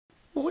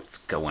What's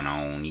going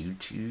on,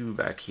 YouTube?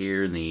 Back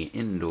here in the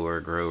indoor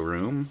grow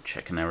room,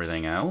 checking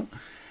everything out.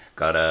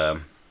 Got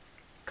a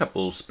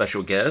couple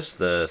special guests.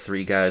 The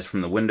three guys from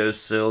the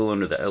windowsill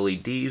under the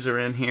LEDs are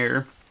in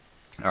here.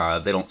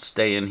 They don't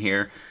stay in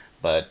here,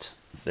 but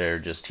they're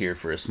just here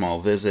for a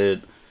small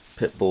visit.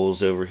 Pit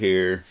bulls over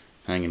here,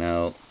 hanging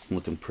out,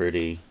 looking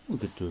pretty.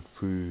 Look at that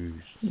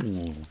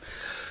face.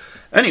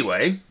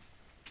 Anyway,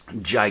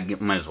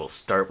 might as well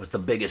start with the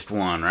biggest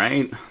one,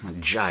 right? A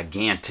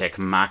gigantic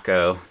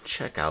Mako.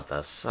 Check out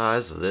the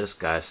size of this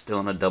guy,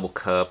 still in a double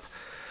cup.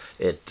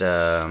 Let's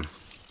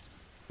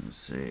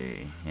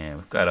see. Yeah,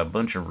 we've got a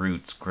bunch of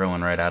roots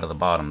growing right out of the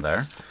bottom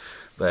there.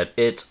 But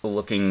it's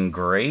looking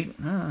great.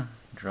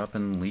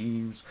 Dropping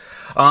leaves.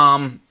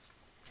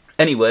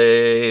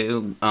 Anyway,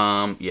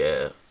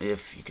 yeah,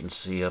 if you can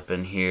see up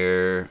in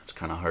here, it's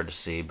kind of hard to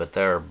see, but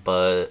there are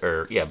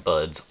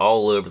buds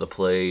all over the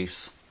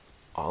place.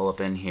 All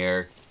up in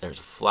here. There's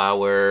a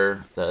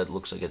flower that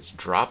looks like it's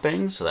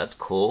dropping, so that's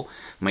cool.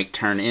 Might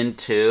turn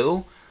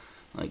into,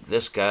 like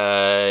this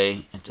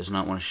guy, it does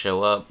not want to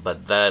show up,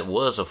 but that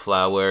was a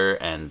flower,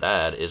 and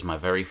that is my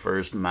very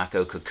first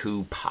Mako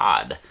Kokoo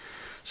pod.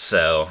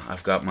 So,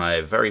 I've got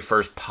my very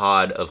first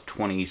pod of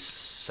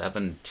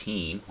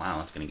 2017. Wow,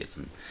 that's going to get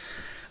some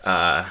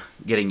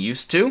getting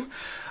used to.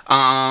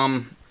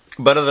 But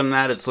other than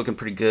that, it's looking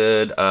pretty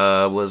good.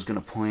 Was going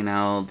to point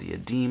out the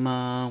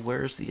edema.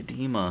 Where's the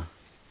edema?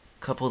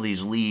 A couple of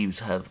these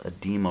leaves have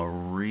edema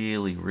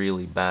really,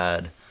 really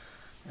bad.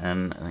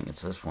 And I think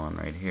it's this one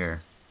right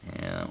here.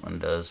 Yeah, that one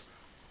does.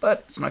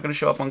 But it's not going to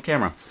show up on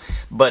camera.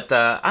 But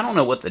I don't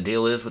know what the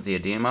deal is with the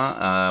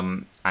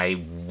edema. I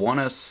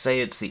want to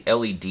say it's the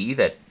LED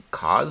that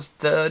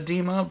caused the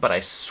edema, but I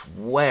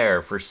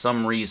swear for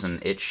some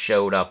reason it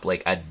showed up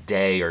like a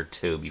day or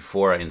two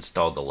before I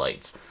installed the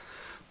lights.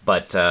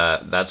 But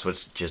that's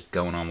what's just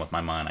going on with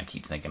my mind. I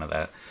keep thinking of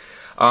that.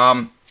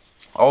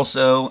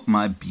 Also,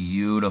 my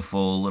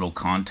beautiful little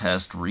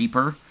contest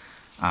Reaper.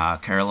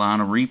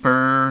 Carolina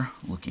Reaper,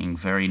 looking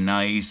very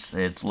nice.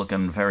 It's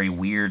looking very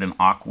weird and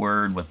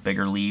awkward with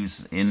bigger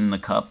leaves in the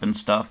cup and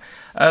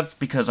stuff. That's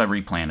because I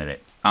replanted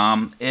it.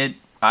 I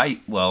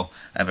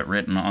have it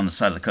written on the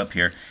side of the cup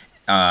here.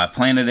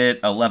 Planted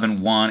it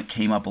 11-1, it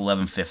came up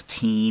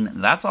 11-15.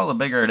 That's all the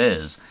bigger it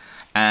is.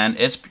 And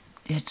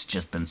it's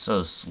just been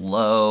so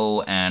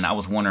slow, and I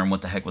was wondering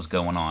what the heck was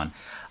going on.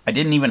 I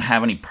didn't even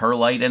have any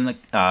perlite in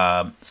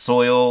the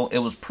soil. It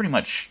was pretty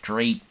much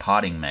straight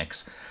potting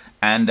mix.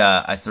 And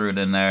I threw it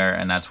in there,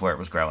 and that's where it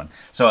was growing.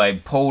 So I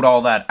pulled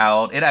all that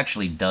out. It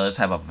actually does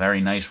have a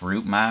very nice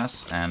root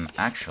mass, and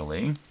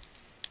actually,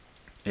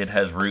 it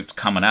has roots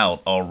coming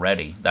out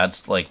already.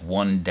 That's like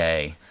 1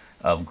 day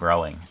of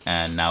growing,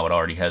 and now it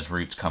already has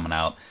roots coming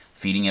out.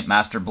 Feeding it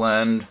Master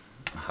Blend.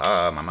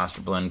 My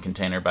Master Blend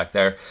container back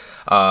there,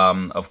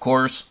 of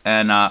course.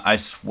 And I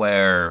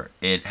swear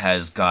it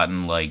has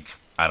gotten like,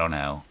 I don't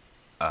know,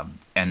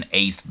 an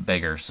eighth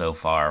bigger so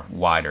far,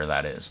 wider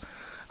that is,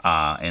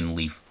 in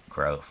leaf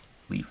growth.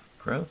 Leaf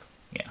growth?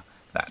 Yeah,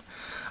 that.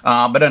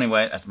 But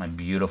anyway, that's my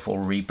beautiful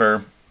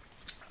Reaper.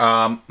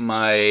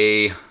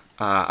 My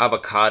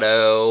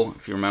avocado,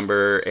 if you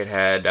remember, it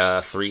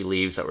had 3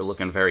 leaves that were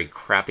looking very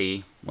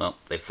crappy. Well,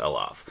 they fell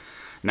off.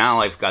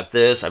 Now I've got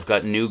this. I've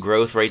got new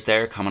growth right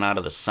there coming out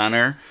of the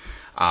center.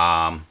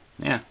 Yeah,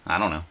 I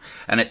don't know.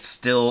 And it's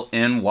still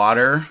in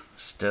water,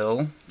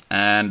 still.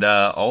 And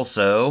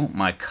also,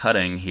 my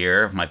cutting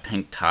here of my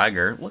pink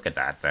tiger. Look at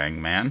that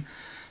thing, man.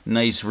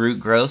 Nice root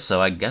growth, so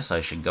I guess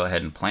I should go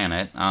ahead and plant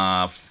it.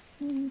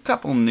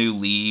 Couple new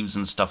leaves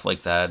and stuff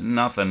like that.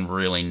 Nothing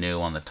really new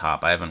on the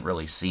top. I haven't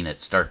really seen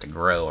it start to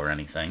grow or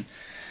anything.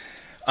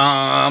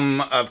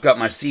 I've got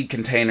my seed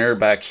container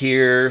back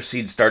here.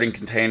 Seed starting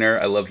container.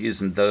 I love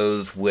using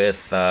those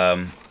with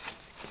the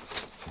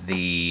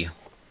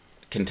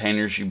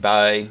containers you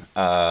buy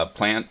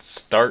plant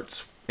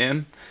starts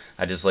in.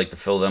 I just like to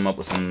fill them up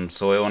with some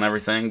soil and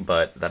everything,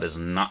 but that is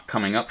not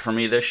coming up for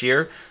me this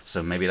year,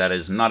 so maybe that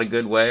is not a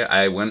good way.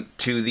 I went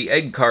to the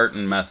egg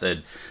carton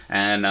method,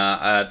 and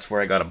that's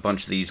where I got a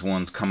bunch of these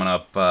ones coming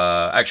up.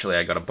 Actually,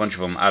 I got a bunch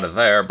of them out of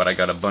there, but I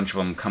got a bunch of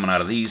them coming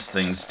out of these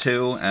things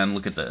too, and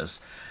look at this.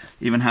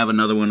 Even have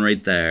another one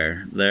right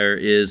there. There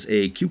is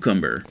a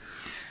cucumber,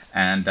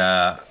 and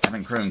I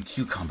haven't grown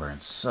cucumber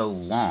in so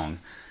long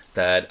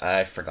that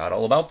I forgot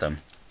all about them.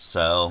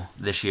 So,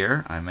 this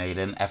year, I made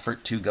an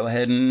effort to go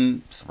ahead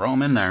and throw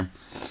them in there.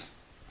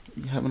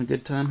 You having a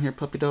good time here,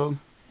 puppy dog?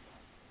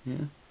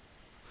 Yeah?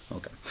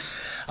 Okay.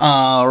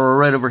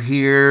 Right over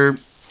here,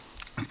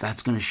 if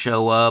that's going to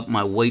show up,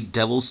 my white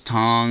devil's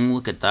tongue.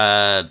 Look at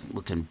that.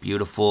 Looking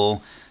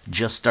beautiful.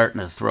 Just starting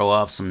to throw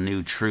off some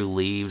new true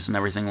leaves and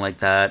everything like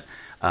that.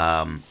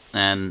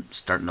 And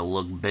starting to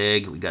look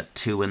big. We got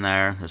 2 in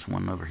there. There's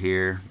one over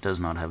here. Does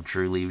not have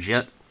true leaves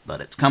yet,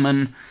 but it's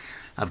coming.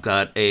 I've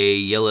got a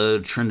yellow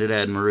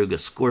Trinidad Moruga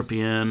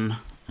scorpion,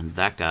 and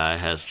that guy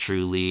has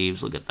true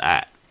leaves. Look at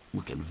that.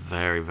 Looking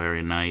very,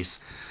 very nice.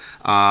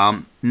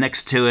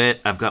 Next to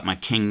it, I've got my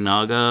King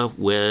Naga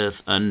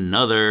with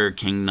another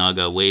King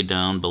Naga way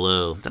down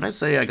below. Did I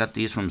say I got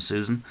these from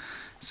Susan?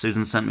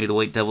 Susan sent me the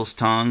White Devil's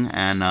Tongue,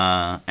 and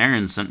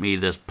Aaron sent me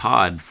this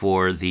pod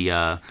for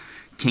the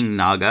King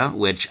Naga,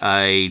 which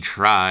I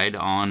tried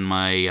on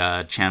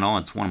my channel.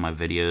 It's one of my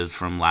videos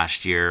from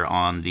last year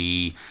on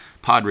the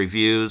pod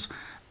reviews,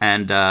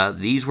 and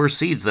these were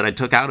seeds that I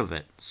took out of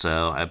it.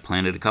 So I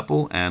planted a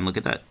couple, and look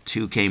at that,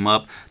 2 came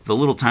up. The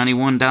little tiny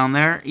one down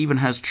there even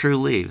has true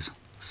leaves.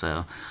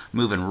 So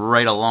moving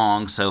right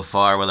along so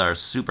far with our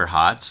super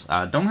hots.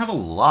 Don't have a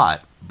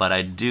lot, but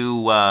I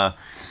do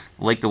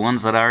like the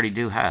ones that I already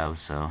do have.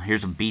 So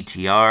here's a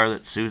BTR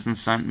that Susan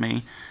sent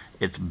me.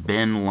 It's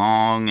been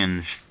long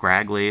and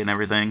scraggly and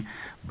everything,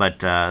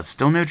 but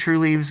still no true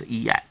leaves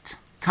yet.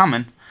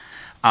 Coming.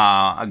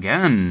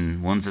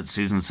 Again, ones that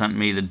Susan sent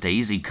me, the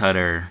daisy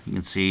cutter. You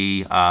can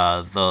see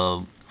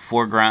the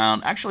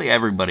foreground. Actually,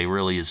 everybody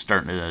really is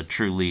starting to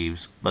true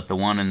leaves, but the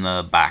one in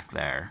the back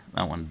there,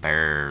 that one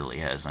barely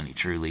has any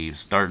true leaves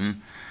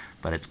starting,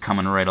 but it's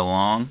coming right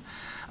along.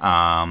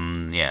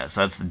 Yeah,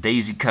 so that's the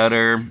daisy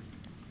cutter.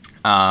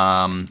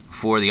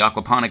 For the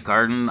aquaponic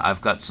garden,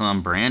 I've got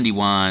some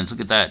brandywines.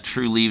 Look at that,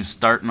 true leaves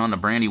starting on the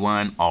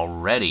brandywine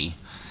already.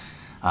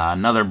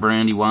 Another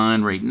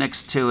brandywine right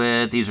next to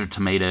it. These are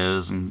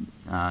tomatoes, in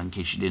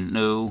case you didn't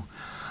know.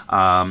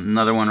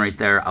 Another one right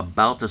there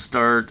about to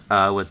start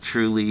with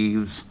true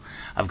leaves.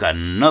 I've got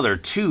another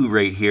 2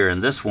 right here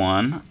in this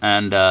one,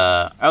 and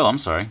oh, I'm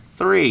sorry,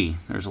 3.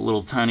 There's a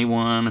little tiny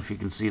one, if you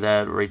can see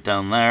that right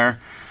down there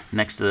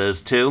next to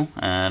those 2,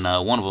 and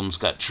one of them's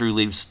got true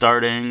leaves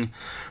starting.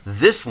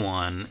 This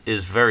one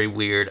is very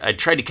weird. I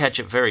tried to catch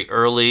it very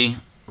early.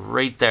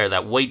 Right there,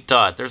 that white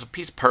dot, there's a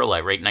piece of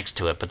perlite right next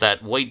to it, but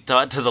that white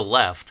dot to the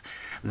left,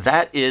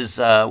 that is,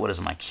 what is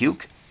it, my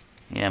cuke?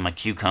 Yeah, my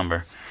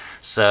cucumber.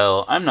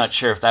 So I'm not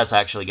sure if that's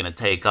actually going to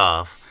take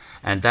off.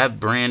 And that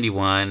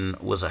brandywine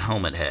was a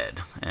helmet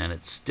head, and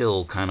it's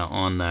still kind of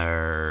on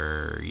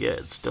there. Yeah,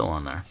 it's still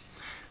on there.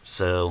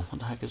 So what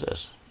the heck is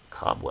this?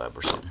 Cobweb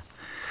or something.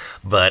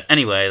 But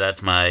anyway,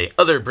 that's my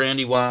other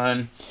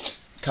brandywine.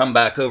 Come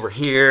back over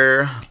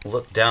here,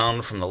 look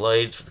down from the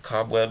lights with the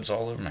cobwebs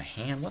all over my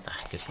hand. What the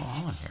heck is going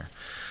on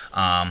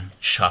here?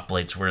 Shop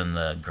lights were in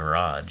the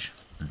garage.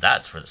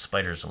 That's where the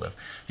spiders live.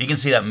 If you can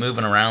see that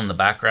moving around in the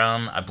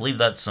background, I believe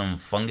that's some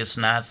fungus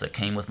gnats that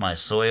came with my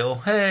soil.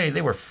 Hey,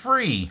 they were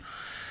free.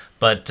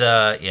 But,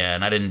 yeah,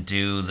 and I didn't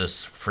do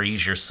this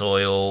freeze your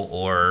soil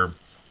or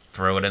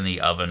throw it in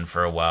the oven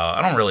for a while.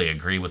 I don't really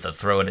agree with the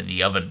throw it in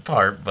the oven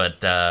part,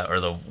 but,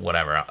 or the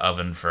whatever,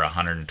 oven for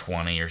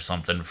 120 or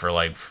something for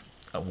like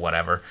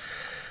whatever.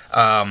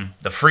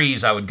 The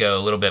freeze I would go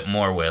a little bit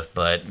more with,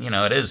 but, you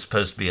know, it is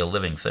supposed to be a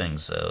living thing,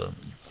 so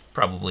you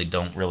probably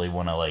don't really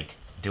want to, like,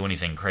 do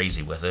anything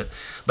crazy with it.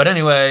 But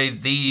anyway,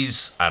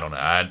 these, I don't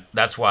know,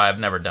 that's why I've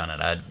never done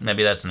it.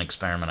 Maybe that's an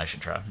experiment I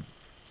should try.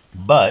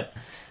 But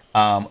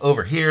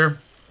over here,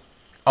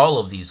 all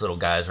of these little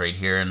guys right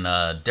here in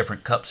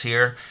different cups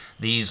here,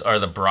 these are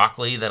the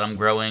broccoli that I'm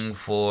growing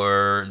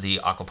for the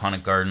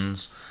aquaponic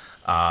gardens.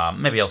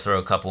 Maybe I'll throw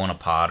a couple in a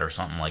pot or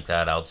something like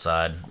that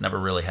outside. Never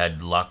really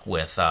had luck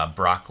with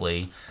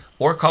broccoli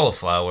or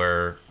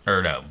cauliflower,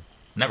 or no,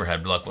 never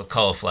had luck with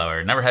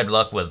cauliflower. Never had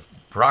luck with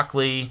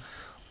broccoli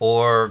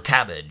or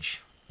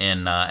cabbage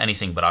in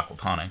anything but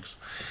aquaponics.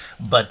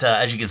 But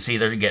as you can see,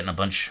 they're getting a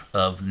bunch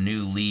of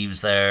new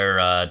leaves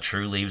there,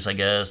 true leaves, I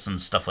guess,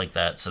 and stuff like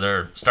that. So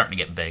they're starting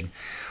to get big.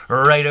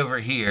 Right over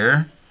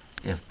here,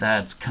 if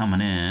that's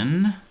coming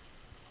in,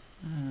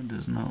 it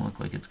does not look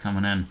like it's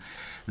coming in.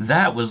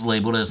 That was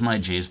labeled as my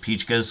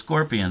JPGS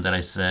scorpion that I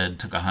said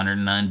took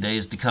 109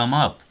 days to come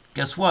up.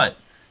 Guess what?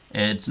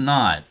 It's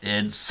not.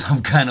 It's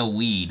some kind of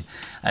weed.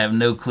 I have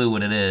no clue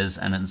what it is,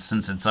 and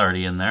since it's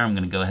already in there, I'm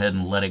going to go ahead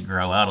and let it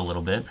grow out a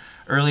little bit.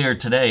 Earlier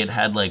today, it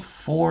had like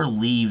 4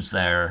 leaves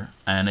there,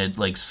 and it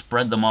like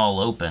spread them all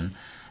open,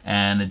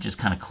 and it just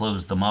kind of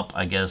closed them up.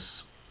 I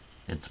guess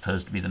it's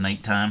supposed to be the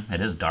nighttime.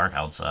 It is dark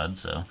outside,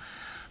 so.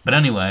 But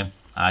anyway,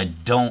 I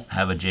don't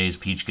have a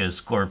JPGS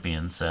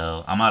scorpion,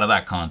 so I'm out of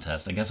that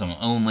contest. I guess I'm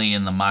only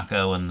in the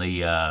Mako and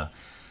the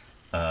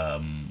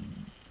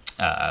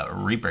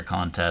Reaper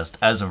contest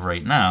as of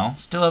right now.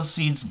 Still have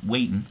seeds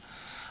waiting.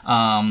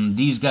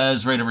 These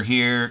guys right over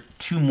here,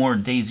 2 more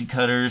daisy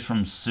cutters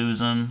from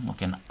Susan,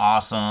 looking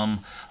awesome.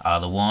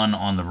 The one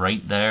on the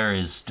right there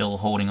is still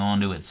holding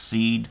on to its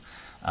seed.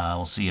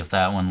 We'll see if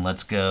that one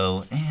lets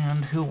go.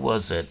 And who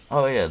was it?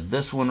 Oh yeah,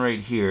 this one right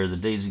here, the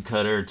daisy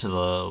cutter to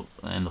the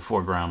in the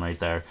foreground right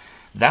there.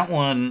 That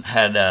one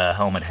had a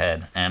helmet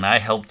head, and I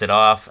helped it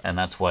off, and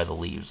that's why the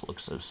leaves look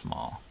so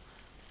small,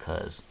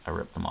 because I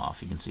ripped them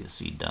off. You can see the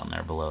seed down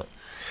there below it.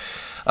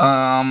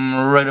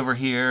 Right over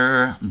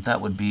here, that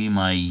would be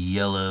my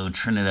yellow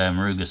Trinidad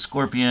Maruga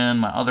Scorpion.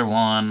 My other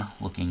one,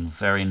 looking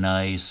very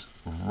nice.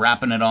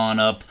 Wrapping it on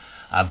up,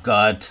 I've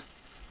got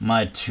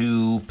my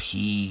 2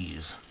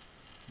 peas.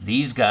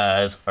 These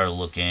guys are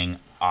looking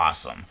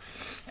awesome.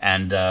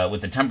 And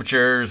with the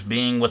temperatures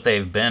being what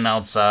they've been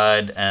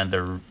outside, and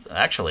they're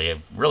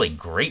actually really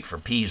great for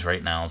peas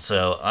right now.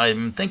 So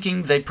I'm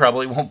thinking they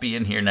probably won't be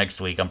in here next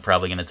week. I'm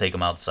probably going to take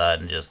them outside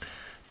and just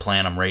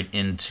plant them right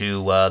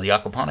into the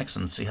aquaponics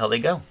and see how they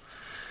go.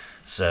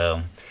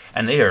 So,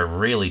 and they are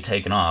really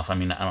taking off. I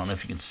mean, I don't know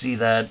if you can see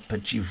that,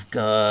 but you've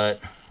got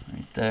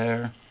right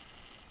there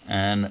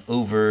and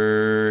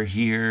over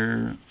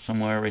here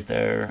somewhere right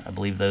there, I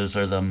believe those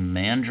are the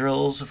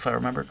mandrills, if I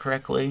remember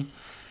correctly,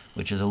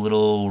 which are the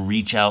little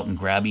reach out and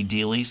grabby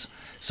dealies.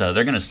 So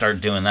they're going to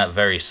start doing that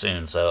very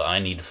soon, so I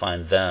need to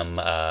find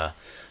them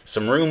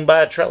some room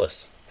by a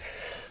trellis.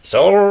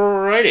 So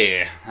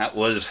alrighty, that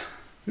was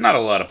not a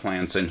lot of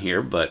plants in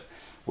here, but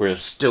we're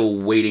still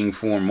waiting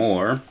for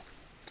more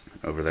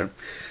over there.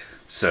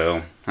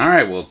 So,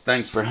 alright, well,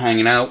 thanks for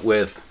hanging out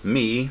with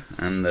me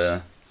and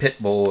the pit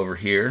bull over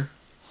here,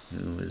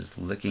 who is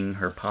licking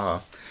her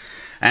paw.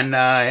 And,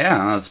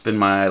 yeah, that's been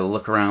my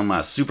look around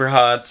my super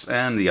hots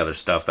and the other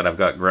stuff that I've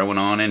got growing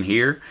on in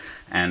here.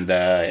 And,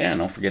 yeah,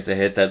 don't forget to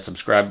hit that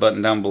subscribe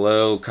button down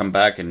below. Come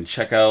back and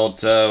check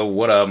out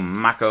what a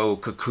Mako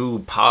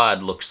Kokoo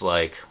pod looks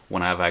like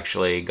when I've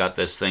actually got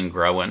this thing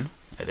growing.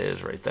 It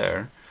is right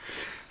there.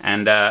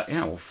 And,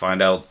 yeah, we'll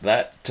find out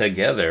that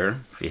together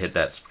if you hit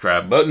that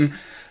subscribe button.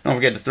 Don't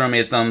forget to throw me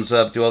a thumbs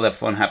up, do all that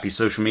fun, happy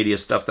social media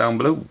stuff down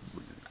below.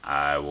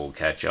 I will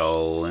catch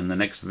y'all in the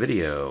next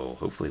video,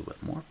 hopefully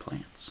with more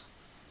plants.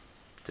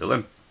 Till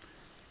then,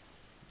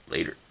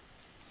 later.